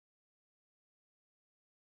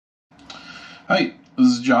Hi, this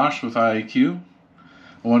is Josh with IAQ.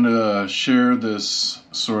 I wanted to share this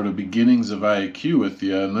sort of beginnings of IAQ with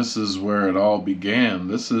you, and this is where it all began.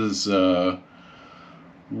 This is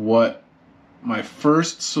what my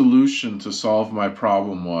first solution to solve my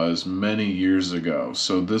problem was many years ago.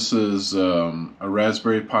 So this is a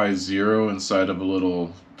Raspberry Pi Zero inside of a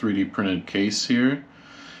little 3D printed case here,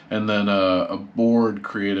 and then a board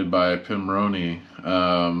created by Pimroni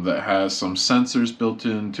that has some sensors built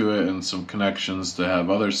into it and some connections to have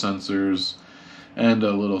other sensors and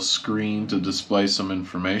a little screen to display some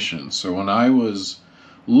information. So when I was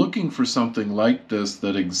looking for something like this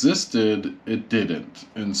that existed, it didn't.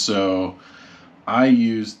 And so I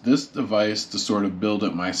used this device to sort of build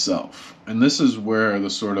it myself. And this is where the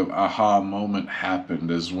sort of aha moment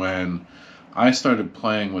happened, is when I started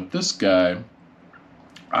playing with this guy.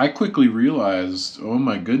 I quickly realized, oh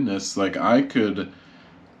my goodness, like I could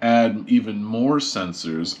add even more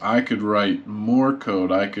sensors. I could write more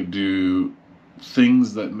code. I could do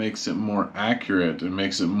things that makes it more accurate and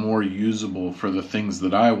makes it more usable for the things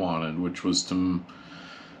that I wanted, which was to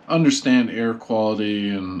understand air quality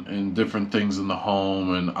and different things in the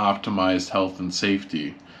home and optimized health and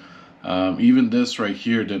safety. Even this right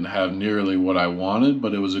here didn't have nearly what I wanted,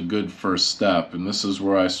 but it was a good first step. And this is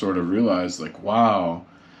where I sort of realized, like, wow,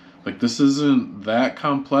 like this isn't that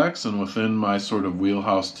complex and within my sort of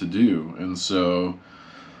wheelhouse to do. And so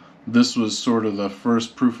this was sort of the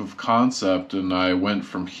first proof of concept, and I went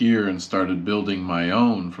from here and started building my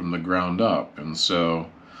own from the ground up. And so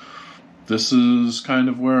this is kind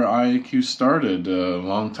of where IAQ started a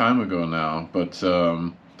long time ago now, but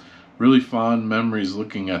really fond memories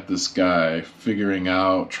looking at this guy, figuring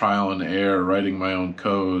out, trial and error, writing my own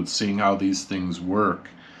code, seeing how these things work.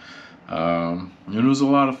 It was a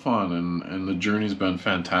lot of fun, and the journey's been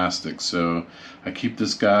fantastic. So I keep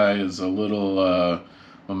this guy as a little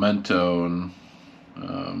memento and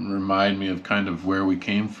remind me of kind of where we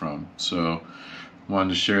came from. So wanted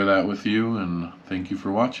to share that with you, and thank you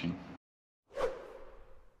for watching.